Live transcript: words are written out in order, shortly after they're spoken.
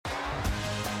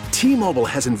T-Mobile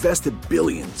has invested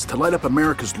billions to light up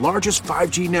America's largest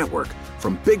 5G network,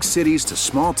 from big cities to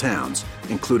small towns,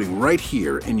 including right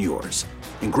here in yours.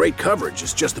 And great coverage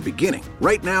is just the beginning.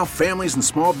 Right now, families and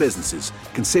small businesses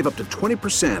can save up to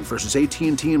 20% versus AT&T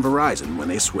and Verizon when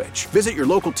they switch. Visit your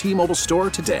local T-Mobile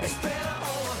store today.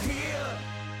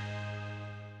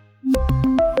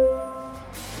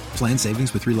 Plan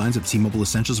savings with 3 lines of T-Mobile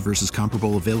Essentials versus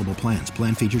comparable available plans.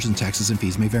 Plan features and taxes and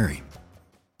fees may vary.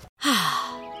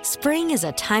 Spring is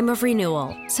a time of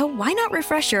renewal, so why not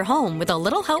refresh your home with a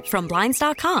little help from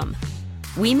Blinds.com?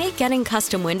 We make getting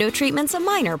custom window treatments a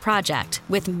minor project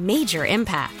with major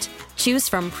impact. Choose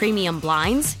from premium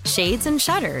blinds, shades, and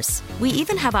shutters. We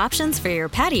even have options for your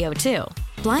patio, too.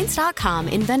 Blinds.com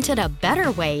invented a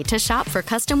better way to shop for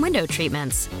custom window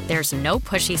treatments. There's no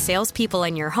pushy salespeople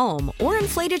in your home or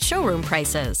inflated showroom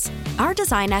prices. Our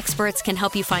design experts can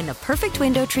help you find the perfect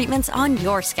window treatments on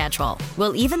your schedule.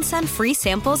 We'll even send free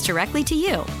samples directly to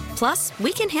you. Plus,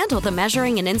 we can handle the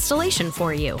measuring and installation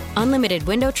for you. Unlimited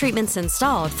window treatments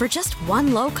installed for just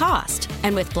one low cost.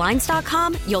 And with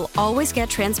Blinds.com, you'll always get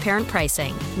transparent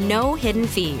pricing. No hidden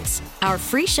fees. Our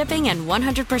free shipping and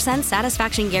 100%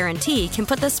 satisfaction guarantee can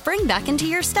put the spring back into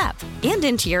your step and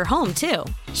into your home, too.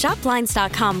 Shop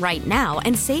Blinds.com right now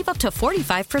and save up to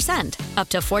 45%. Up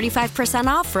to 45%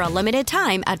 off for a limited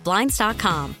time at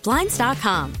Blinds.com.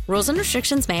 Blinds.com. Rules and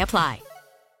restrictions may apply.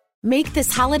 Make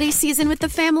this holiday season with the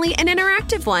family an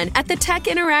interactive one at the Tech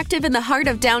Interactive in the heart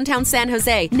of downtown San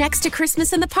Jose, next to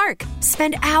Christmas in the Park.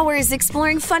 Spend hours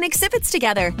exploring fun exhibits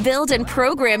together. Build and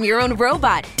program your own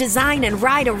robot. Design and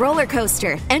ride a roller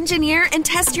coaster. Engineer and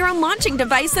test your own launching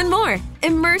device and more.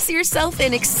 Immerse yourself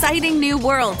in exciting new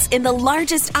worlds in the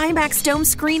largest IMAX dome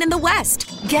screen in the West.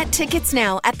 Get tickets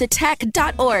now at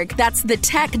thetech.org. That's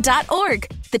thetech.org.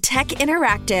 The Tech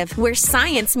Interactive, where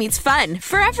science meets fun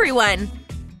for everyone.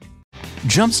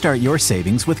 Jumpstart your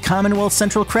savings with Commonwealth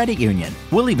Central Credit Union.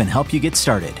 We'll even help you get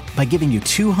started by giving you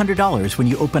 $200 when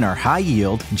you open our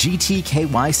high-yield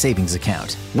GTKY savings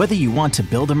account. Whether you want to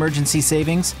build emergency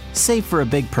savings, save for a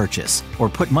big purchase, or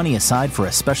put money aside for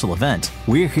a special event,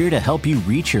 we're here to help you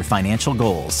reach your financial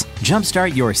goals.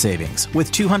 Jumpstart your savings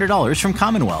with $200 from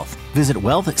Commonwealth. Visit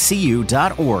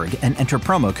wealthcu.org and enter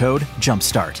promo code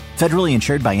JUMPSTART. Federally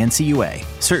insured by NCUA.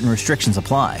 Certain restrictions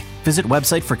apply. Visit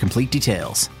website for complete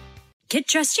details. Get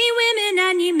dressed, ye women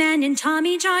and ye men, in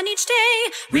Tommy John each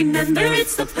day. Remember,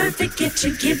 it's the perfect gift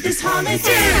to give this holiday.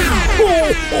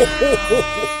 Ho, ho, ho, ho,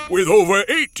 ho. With over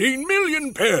 18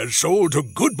 million pairs sold to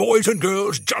good boys and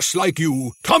girls just like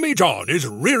you, Tommy John is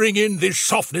rearing in this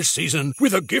softness season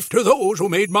with a gift to those who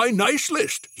made my nice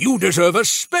list. You deserve a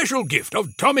special gift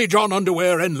of Tommy John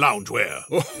underwear and loungewear.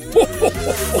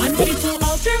 Wonderful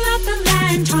all throughout the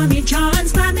land, Tommy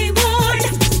John's gladly worn.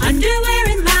 Underwear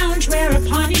and loungewear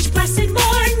upon each blessed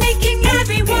morn, making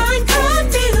everyone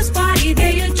comfy whose body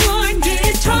they adorn.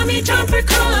 Give Tommy John for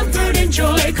comfort and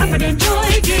joy, comfort and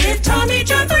joy. Give Tommy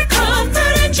John for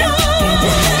comfort and joy.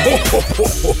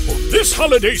 This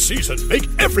holiday season, make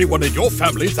everyone in your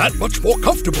family that much more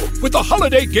comfortable with the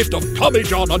holiday gift of Tommy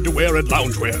John underwear and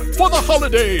loungewear. For the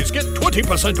holidays, get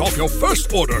 20% off your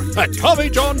first order at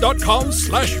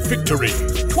TommyJohn.com/victory.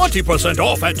 20%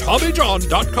 off at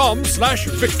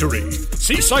TommyJohn.com/victory.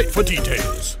 See site for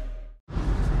details.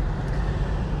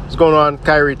 What's going on?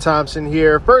 Kyrie Thompson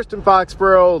here. First in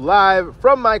Foxborough, live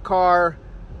from my car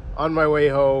on my way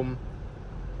home.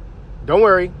 Don't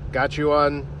worry, got you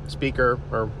on speaker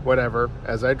or whatever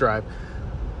as I drive.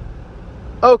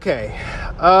 Okay,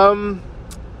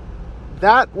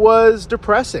 that was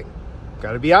depressing.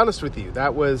 Got to be honest with you.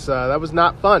 That was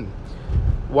not fun.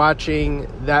 Watching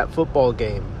that football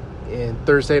game. In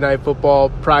Thursday Night Football,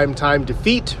 primetime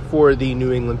defeat for the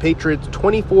New England Patriots,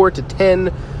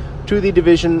 24-10 to the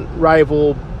division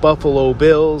rival Buffalo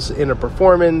Bills, in a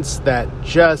performance that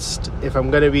just, if I'm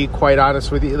going to be quite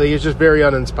honest with you, it's just very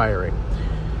uninspiring.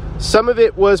 Some of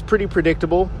it was pretty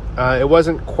predictable. It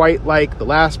wasn't quite like the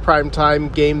last primetime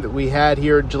game that we had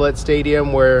here at Gillette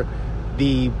Stadium, where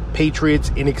the Patriots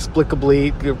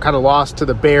inexplicably kind of lost to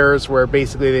the Bears, where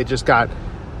basically they just got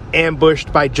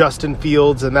ambushed by Justin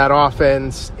Fields and that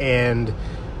offense, and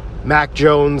Mac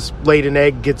Jones laid an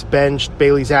egg, gets benched.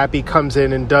 Bailey Zappi comes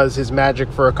in and does his magic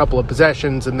for a couple of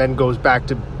possessions and then goes back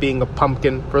to being a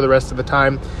pumpkin for the rest of the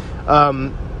time.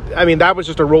 That was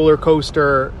just a roller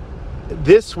coaster.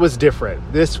 This was different.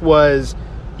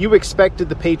 You expected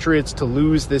the Patriots to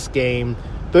lose this game,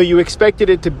 though you expected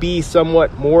it to be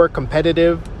somewhat more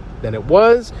competitive than it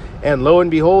was. And lo and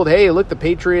behold, hey, look, the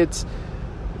Patriots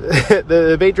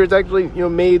the Patriots actually,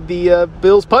 made the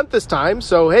Bills punt this time.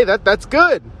 So, hey, that's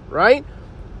good, right?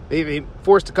 They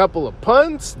forced a couple of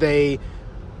punts. They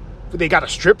they got a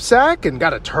strip sack and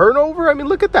got a turnover. I mean,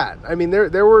 look at that. I mean,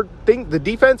 there were things. The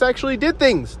defense actually did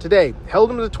things today, held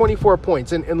them to 24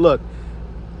 points. And look,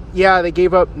 yeah, they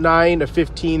gave up 9 of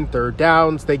 15 third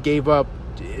downs. They gave up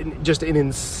just an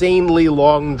insanely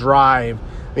long drive.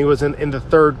 I think it was in the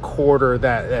third quarter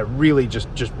that really just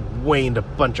waned a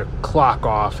bunch of clock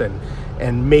off and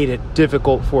made it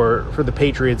difficult for the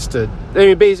Patriots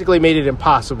basically made it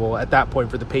impossible at that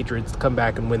point for the Patriots to come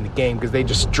back and win the game because they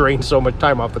just drained so much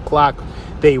time off the clock.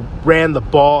 They ran the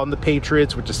ball on the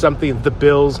Patriots, which is something the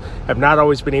Bills have not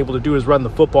always been able to do, is run the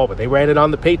football, but they ran it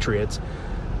on the Patriots.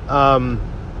 I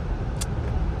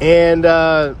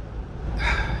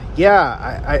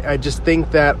just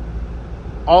think that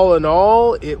all in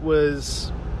all, that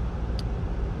was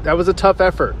a tough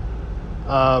effort.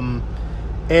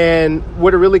 And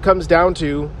what it really comes down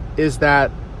to is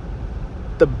that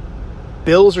the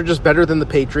Bills are just better than the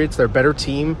Patriots. They're a better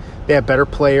team. They have better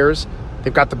players.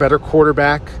 They've got the better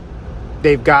quarterback.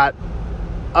 They've got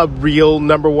a real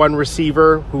number one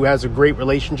receiver who has a great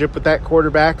relationship with that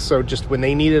quarterback. So just when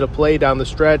they needed a play down the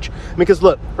stretch, because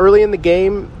look, early in the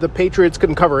game, the Patriots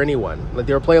couldn't cover anyone. Like,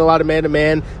 they were playing a lot of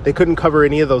man-to-man. They couldn't cover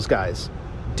any of those guys.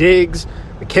 Diggs,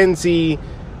 McKenzie,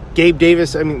 Gabe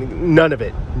Davis, I mean, none of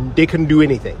it. They couldn't do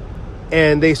anything.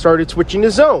 And they started switching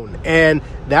to zone. And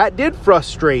that did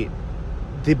frustrate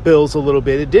the Bills a little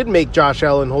bit. It did make Josh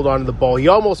Allen hold on to the ball. He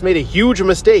almost made a huge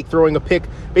mistake throwing a pick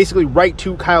basically right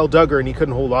to Kyle Duggar, and he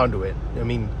couldn't hold on to it. I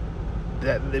mean,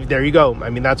 there you go. I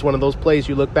mean, that's one of those plays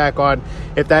you look back on.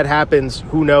 If that happens,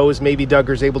 who knows? Maybe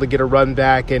Duggar's able to get a run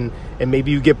back, and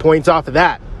maybe you get points off of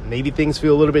that. Maybe things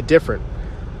feel a little bit different.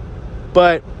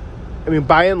 But, I mean,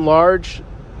 by and large,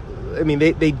 I mean,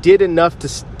 they did enough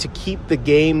to keep the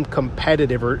game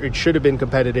competitive, or it should have been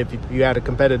competitive if you had a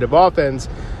competitive offense.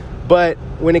 But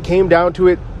when it came down to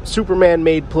it, Superman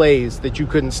made plays that you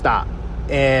couldn't stop.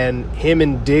 And him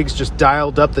and Diggs just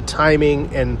dialed up the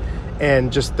timing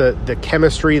and just the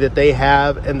chemistry that they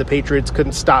have, and the Patriots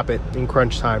couldn't stop it in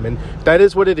crunch time. And that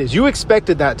is what it is. You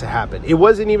expected that to happen. It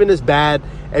wasn't even as bad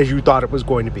as you thought it was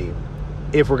going to be,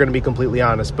 if we're going to be completely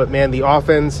honest. But, man, the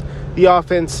offense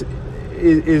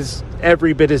is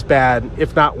every bit as bad,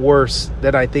 if not worse,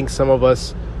 than I think some of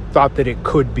us thought that it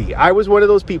could be. I was one of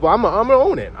those people. I'm going to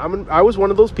own it. I was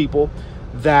one of those people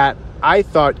that I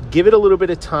thought, give it a little bit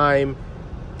of time,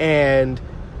 and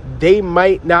they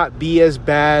might not be as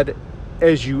bad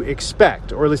as you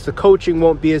expect, or at least the coaching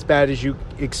won't be as bad as you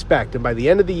expect. And by the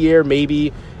end of the year,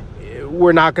 maybe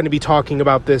we're not going to be talking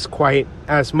about this quite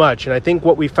as much. And I think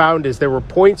what we found is there were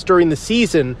points during the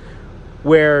season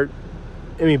where,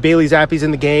 I mean, Bailey Zappe's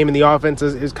in the game and the offense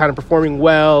is kind of performing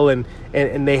well, and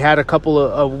they had a couple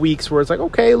of weeks where it's like,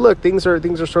 okay, look, things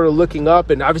are sort of looking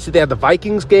up. And obviously they had the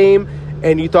Vikings game,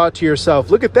 and you thought to yourself,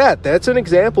 look at that. That's an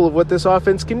example of what this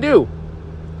offense can do.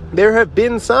 There have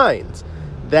been signs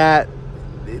that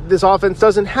this offense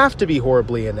doesn't have to be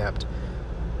horribly inept.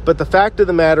 But the fact of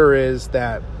the matter is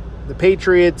that the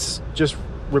Patriots just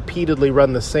repeatedly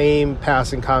run the same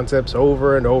passing concepts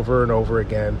over and over and over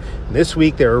again. And this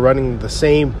week they were running the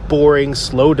same boring,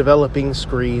 slow-developing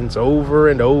screens over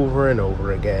and over and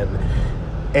over again.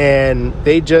 And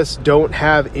they just don't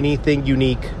have anything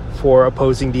unique for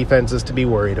opposing defenses to be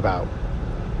worried about.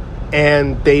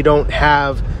 And they don't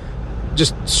have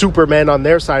just supermen on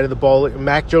their side of the ball.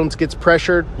 Mac Jones gets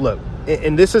pressured. Look,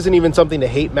 and this isn't even something to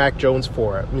hate Mac Jones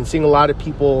for. I mean, seeing a lot of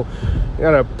people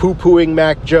kind of poo-pooing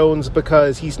Mac Jones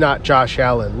because he's not Josh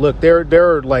Allen. Look,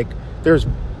 there's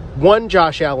one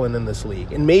Josh Allen in this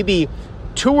league, and maybe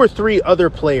 2 or 3 other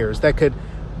players that could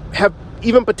have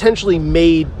even potentially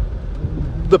made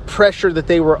the pressure that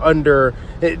they were under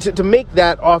to make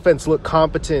that offense look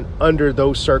competent under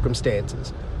those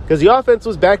circumstances. Because the offense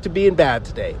was back to being bad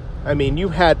today. I mean, you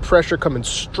had pressure coming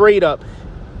straight up,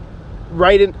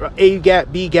 right in A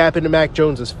gap, B gap into Mac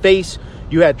Jones's face.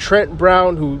 You had Trent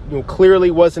Brown, who clearly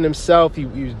wasn't himself. He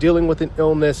was dealing with an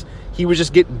illness. He was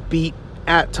just getting beat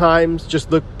at times,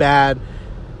 just looked bad.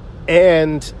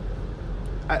 And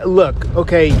look,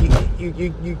 okay,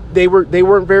 they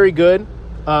weren't very good.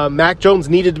 Mac Jones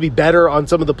needed to be better on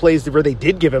some of the plays where they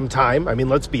did give him time. I mean,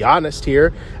 let's be honest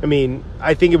here. I mean,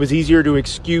 I think it was easier to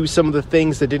excuse some of the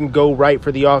things that didn't go right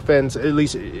for the offense, at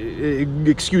least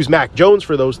excuse Mac Jones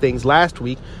for those things last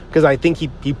week, because I think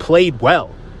he played well.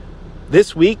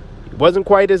 This week, it wasn't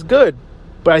quite as good.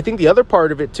 But I think the other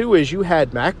part of it, too, is you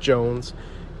had Mac Jones,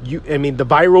 the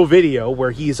viral video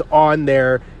where he's on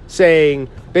there saying,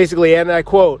 basically, and I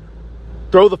quote,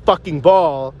 throw the fucking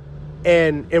ball.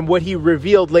 And what he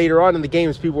revealed later on in the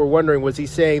games, people were wondering, was he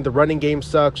saying the running game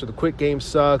sucks or the quick game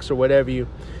sucks or whatever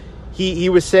he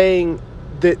was saying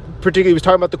particularly he was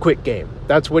talking about the quick game.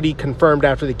 That's what he confirmed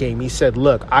after the game. He said,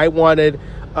 look, I wanted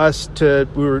us to,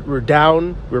 we were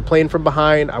down, we were playing from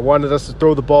behind. I wanted us to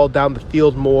throw the ball down the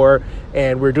field more,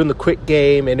 and we were doing the quick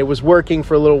game, and it was working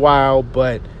for a little while,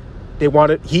 but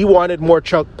he wanted more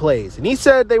chunk plays. And he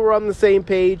said they were on the same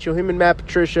page, him and Matt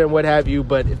Patricia and what have you,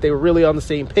 but if they were really on the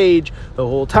same page the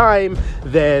whole time,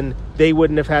 then they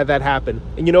wouldn't have had that happen.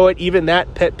 And you know what? Even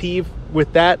that pet peeve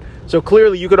with that, so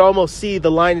clearly you could almost see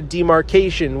the line of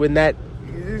demarcation when that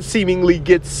seemingly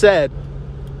gets said.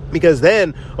 Because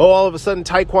then, all of a sudden,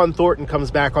 Tyquan Thornton comes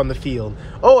back on the field.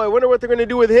 Oh, I wonder what they're going to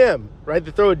do with him, right?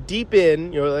 They throw a deep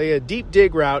in, like a deep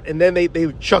dig route, and then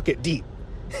they chuck it deep.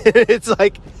 It's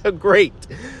like, great.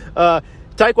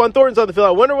 Tyquan Thornton's on the field.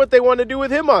 I wonder what they want to do with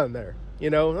him on there.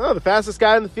 The fastest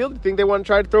guy on the field, you think they want to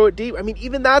try to throw it deep? I mean,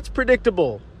 even that's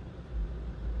predictable.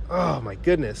 Oh, my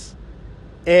goodness.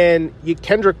 And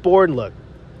Kendrick Bourne, look,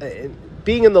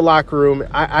 being in the locker room,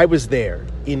 I was there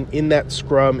in that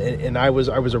scrum, and I was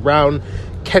around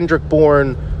Kendrick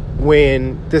Bourne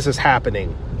when this is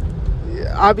happening.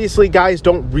 Obviously, guys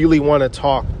don't really want to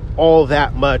talk all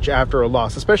that much after a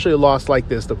loss, especially a loss like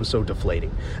this that was so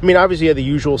deflating. I mean, obviously, you had the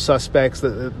usual suspects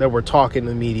that were talking in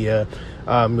the media,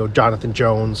 Jonathan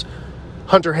Jones,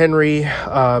 Hunter Henry,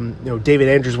 David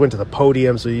Andrews went to the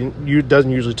podium, so he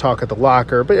doesn't usually talk at the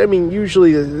locker. But, I mean,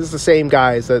 usually it's the same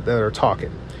guys that are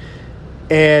talking.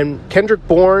 And Kendrick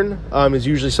Bourne is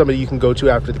usually somebody you can go to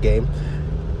after the game.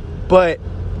 But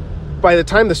by the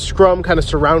time the scrum kind of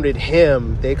surrounded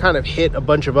him, they kind of hit a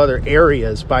bunch of other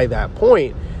areas by that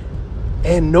point.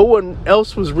 And no one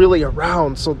else was really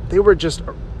around. So they were just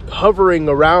hovering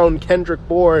around Kendrick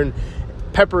Bourne,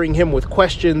 peppering him with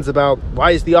questions about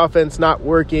why is the offense not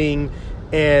working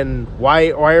and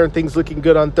why aren't things looking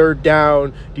good on third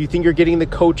down? Do you think you're getting the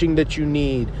coaching that you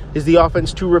need? Is the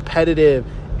offense too repetitive?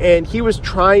 And he was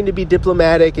trying to be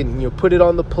diplomatic and put it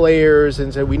on the players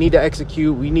and said we need to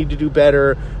execute, we need to do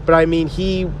better. But I mean,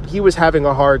 he was having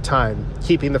a hard time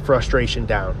keeping the frustration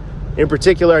down. In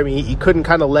particular, I mean, he couldn't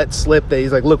kind of let slip that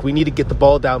he's like, look, we need to get the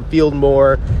ball downfield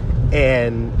more.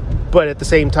 But at the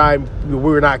same time,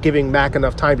 we're not giving Mac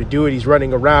enough time to do it. He's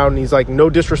running around. And he's like,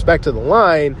 no disrespect to the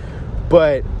line,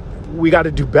 but we got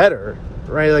to do better.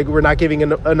 Right, like we're not giving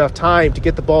enough time to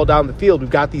get the ball down the field. We've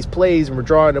got these plays and we're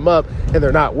drawing them up and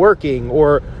they're not working,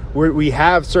 or we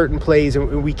have certain plays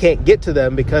and we can't get to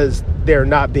them because they're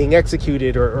not being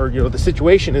executed, or the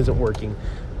situation isn't working.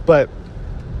 But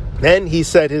then he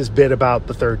said his bit about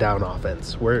the third down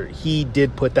offense, where he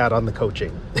did put that on the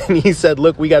coaching, and he said,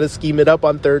 "Look, we got to scheme it up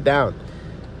on third down,"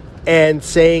 and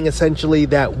saying essentially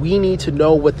that we need to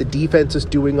know what the defense is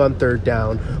doing on third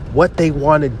down, what they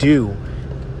want to do.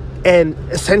 And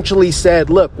essentially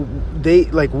said, look, we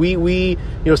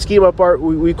scheme up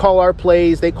we call our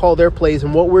plays, they call their plays,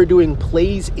 and what we're doing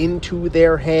plays into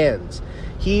their hands.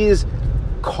 He is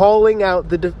calling out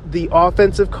the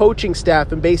offensive coaching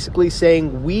staff and basically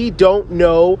saying we don't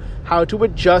know how to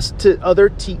adjust to other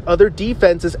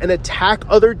defenses and attack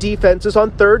other defenses on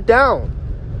third down.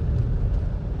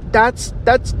 That's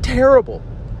terrible.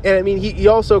 And I mean, he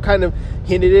also kind of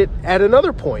hinted it at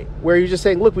another point where he's just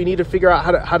saying, look, we need to figure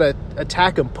out how to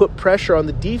attack and put pressure on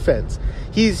the defense.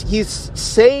 He's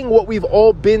saying what we've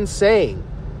all been saying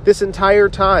this entire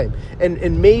time.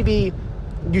 And maybe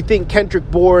you think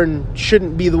Kendrick Bourne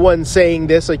shouldn't be the one saying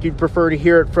this, like you'd prefer to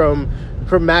hear it from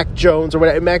Mac Jones or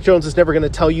whatever. Mac Jones is never going to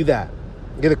tell you that.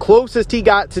 The closest he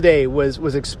got today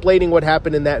was explaining what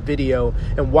happened in that video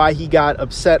and why he got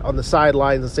upset on the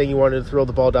sidelines and saying he wanted to throw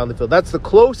the ball down the field. That's the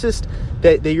closest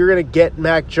that you're going to get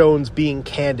Mac Jones being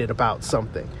candid about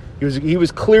something. He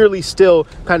was clearly still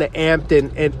kind of amped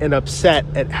and upset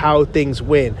at how things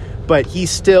went, but he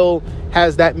still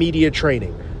has that media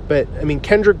training. But I mean,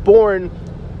 Kendrick Bourne,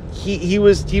 he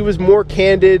was more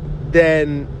candid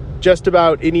than just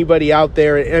about anybody out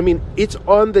there. I mean, it's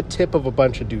on the tip of a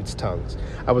bunch of dudes' tongues.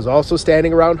 I was also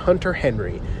standing around Hunter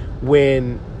Henry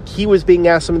when he was being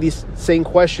asked some of these same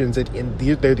questions, and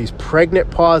there are these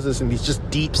pregnant pauses and these just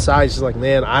deep sighs, just like,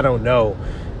 man, I don't know.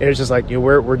 And it's just like,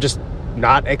 we're just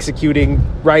not executing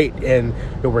right, and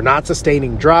we're not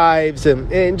sustaining drives,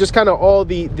 and just kind of all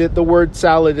the word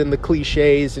salad and the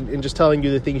cliches and just telling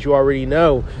you the things you already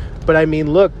know. But I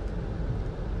mean, look,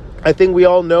 I think we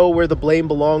all know where the blame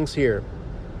belongs here.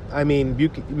 I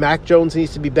mean, Mac Jones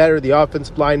needs to be better. The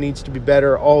offensive line needs to be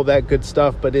better, all that good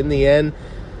stuff. But in the end,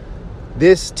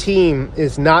 this team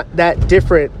is not that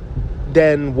different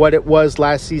than what it was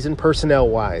last season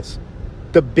personnel-wise.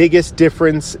 The biggest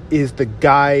difference is the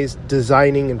guys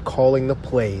designing and calling the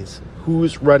plays,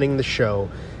 who's running the show.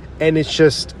 And it's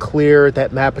just clear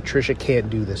that Matt Patricia can't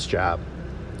do this job.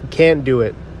 He can't do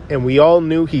it. And we all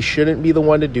knew he shouldn't be the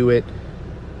one to do it.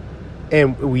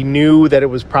 And we knew that it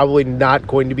was probably not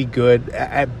going to be good.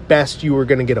 At best, you were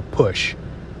going to get a push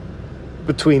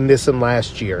between this and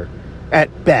last year.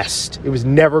 At best, it was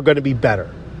never going to be better.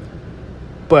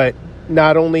 But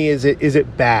not only is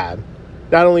it bad,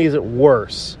 not only is it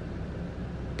worse,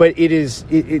 but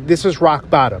this is rock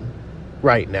bottom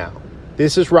right now.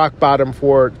 This is rock bottom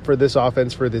for this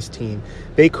offense, for this team.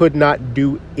 They could not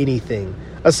do anything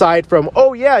aside from,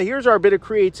 oh yeah, here's our bit of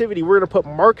creativity. We're going to put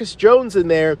Marcus Jones in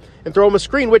there and throw him a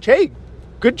screen, which, hey,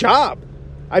 good job.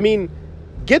 I mean,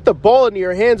 get the ball into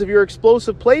your hands of your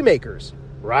explosive playmakers,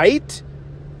 right?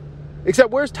 Except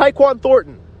where's Tyquan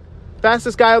Thornton?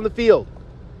 Fastest guy on the field.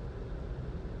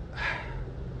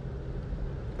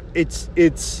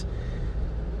 It's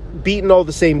beating all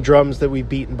the same drums that we've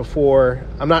beaten before.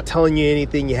 I'm not telling you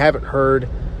anything you haven't heard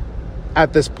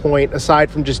at this point, aside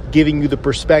from just giving you the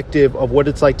perspective of what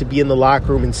it's like to be in the locker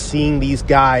room and seeing these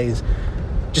guys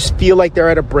just feel like they're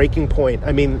at a breaking point.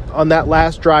 I mean, on that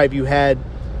last drive, you had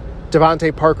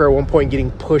Devontae Parker at one point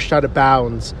getting pushed out of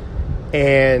bounds,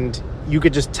 and you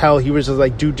could just tell he was just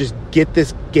like, dude, just get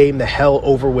this game the hell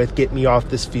over with. Get me off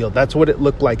this field. That's what it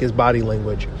looked like, his body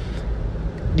language.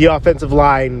 The offensive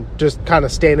line just kind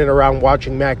of standing around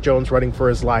watching Mac Jones running for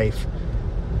his life.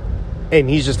 And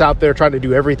he's just out there trying to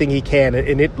do everything he can,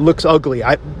 and it looks ugly.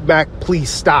 Mac, please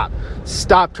stop.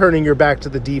 Stop turning your back to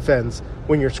the defense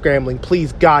when you're scrambling.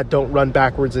 Please, God, don't run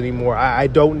backwards anymore. I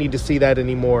don't need to see that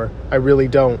anymore. I really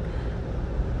don't.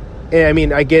 And, I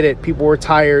mean, I get it. People were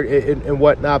tired and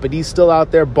whatnot, but he's still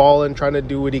out there balling, trying to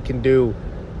do what he can do.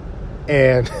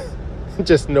 And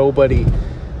just nobody.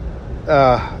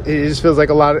 It just feels like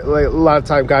a lot of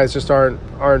time guys just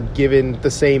aren't given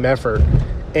the same effort.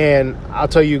 And I'll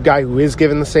tell you a guy who is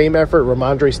given the same effort,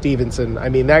 Ramondre Stevenson. I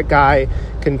mean, that guy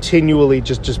continually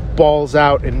just balls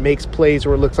out and makes plays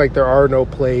where it looks like there are no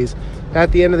plays.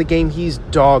 At the end of the game, he's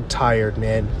dog tired,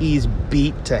 man. He's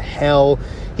beat to hell.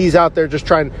 He's out there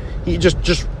just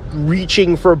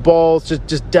reaching for balls,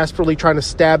 just desperately trying to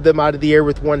stab them out of the air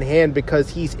with one hand because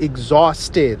he's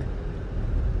exhausted.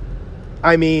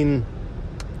 I mean,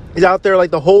 he's out there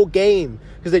like the whole game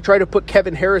because they try to put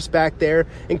Kevin Harris back there,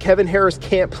 and Kevin Harris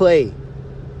can't play.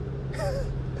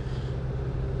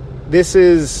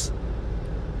 It's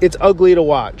ugly to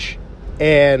watch.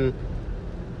 And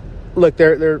look,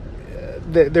 there's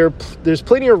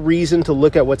plenty of reason to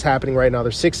look at what's happening right now.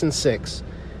 They're 6-6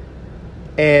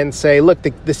 and say, look,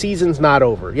 the season's not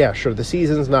over. Yeah, sure, the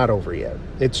season's not over yet.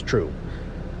 It's true.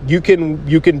 You can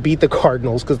beat the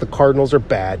Cardinals because the Cardinals are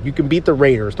bad. You can beat the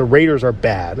Raiders. The Raiders are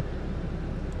bad.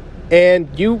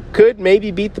 And you could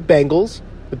maybe beat the Bengals.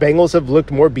 The Bengals have looked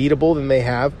more beatable than they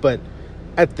have. But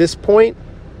at this point,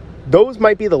 those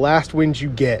might be the last wins you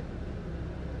get.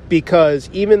 Because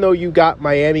even though you got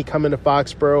Miami coming to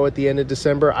Foxborough at the end of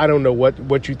December, I don't know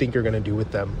what you think you're going to do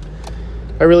with them.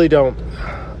 I really don't.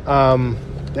 I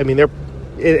mean,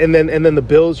 and then the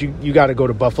Bills, you got to go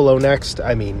to Buffalo next.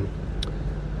 I mean,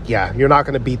 yeah, you're not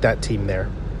going to beat that team there.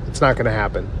 It's not going to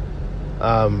happen.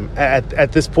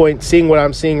 At this point, seeing what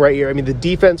I'm seeing right here, I mean, the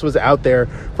defense was out there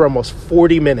for almost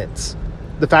 40 minutes.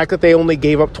 The fact that they only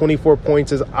gave up 24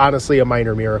 points is honestly a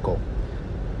minor miracle.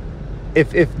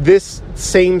 If this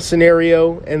same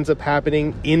scenario ends up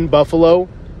happening in Buffalo,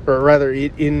 or rather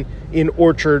in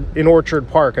Orchard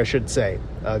Park, I should say,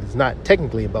 it's not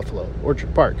technically in Buffalo,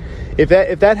 Orchard Park. If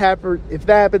that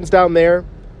happens down there,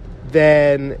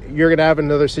 then you're going to have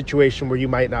another situation where you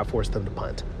might not force them to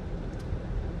punt.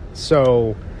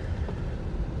 So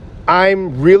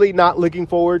I'm really not looking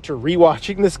forward to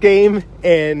rewatching this game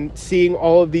and seeing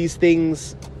all of these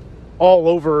things all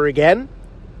over again.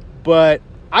 But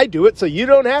I do it so you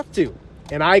don't have to.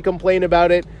 And I complain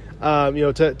about it,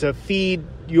 to feed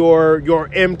your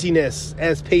emptiness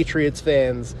as Patriots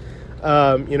fans,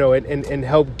 and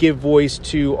help give voice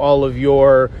to all of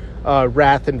your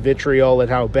wrath and vitriol at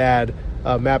how bad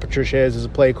Matt Patricia is as a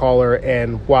play caller,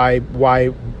 and why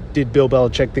did Bill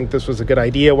Belichick think this was a good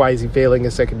idea? Why is he failing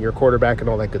a second-year quarterback and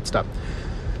all that good stuff?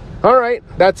 All right,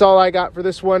 that's all I got for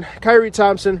this one. Kyrie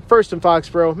Thompson, First in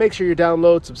Foxborough. Make sure you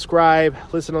download, subscribe,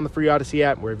 listen on the free Odyssey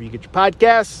app, wherever you get your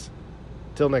podcasts.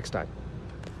 Till next time.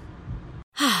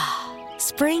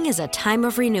 Spring is a time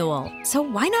of renewal, so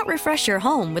why not refresh your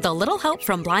home with a little help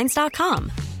from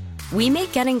Blinds.com? We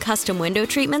make getting custom window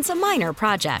treatments a minor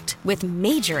project with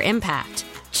major impact.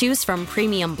 Choose from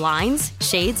premium blinds,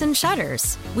 shades, and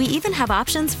shutters. We even have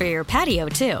options for your patio,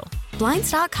 too.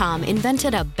 Blinds.com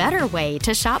invented a better way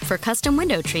to shop for custom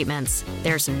window treatments.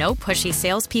 There's no pushy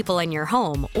salespeople in your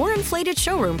home or inflated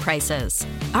showroom prices.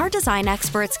 Our design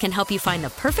experts can help you find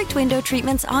the perfect window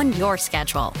treatments on your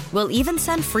schedule. We'll even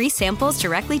send free samples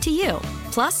directly to you.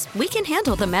 Plus, we can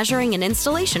handle the measuring and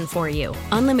installation for you.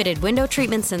 Unlimited window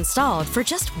treatments installed for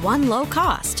just one low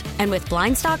cost. And with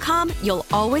Blinds.com, you'll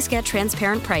always get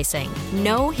transparent pricing.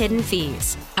 No hidden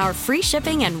fees. Our free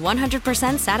shipping and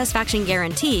 100% satisfaction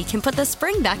guarantee can put the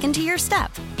spring back into your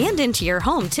step and into your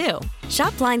home, too.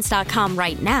 Shop Blinds.com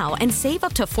right now and save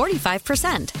up to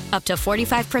 45%. Up to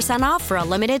 45% off for a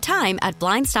limited time at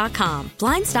Blinds.com.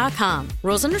 Blinds.com.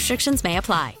 Rules and restrictions may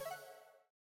apply.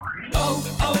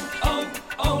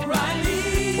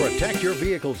 O'Reilly. Protect your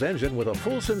vehicle's engine with a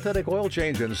full synthetic oil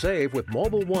change and save with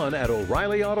Mobil 1 at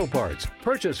O'Reilly Auto Parts.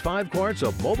 Purchase 5 quarts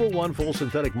of Mobil 1 full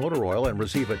synthetic motor oil and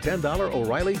receive a $10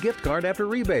 O'Reilly gift card after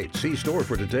rebate. See store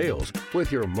for details.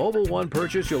 With your Mobil 1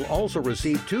 purchase, you'll also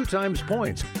receive 2 times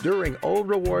points during O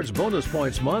Rewards Bonus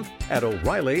Points Month at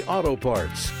O'Reilly Auto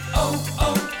Parts.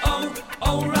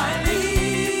 O'Reilly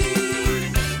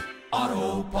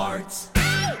Auto Parts.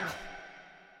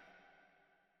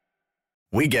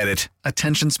 We get it.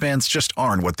 Attention spans just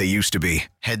aren't what they used to be.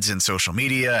 Heads in social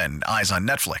media and eyes on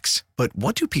Netflix. But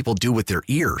what do people do with their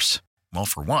ears? Well,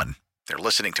 for one, they're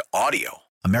listening to audio.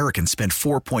 Americans spend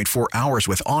 4.4 hours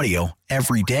with audio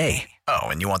every day. Oh,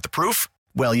 and you want the proof?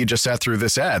 Well, you just sat through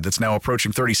this ad that's now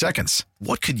approaching 30 seconds.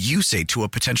 What could you say to a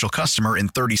potential customer in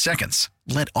 30 seconds?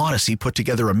 Let Odyssey put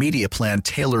together a media plan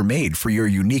tailor-made for your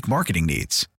unique marketing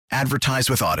needs. Advertise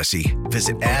with Odyssey.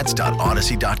 Visit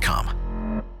ads.odyssey.com.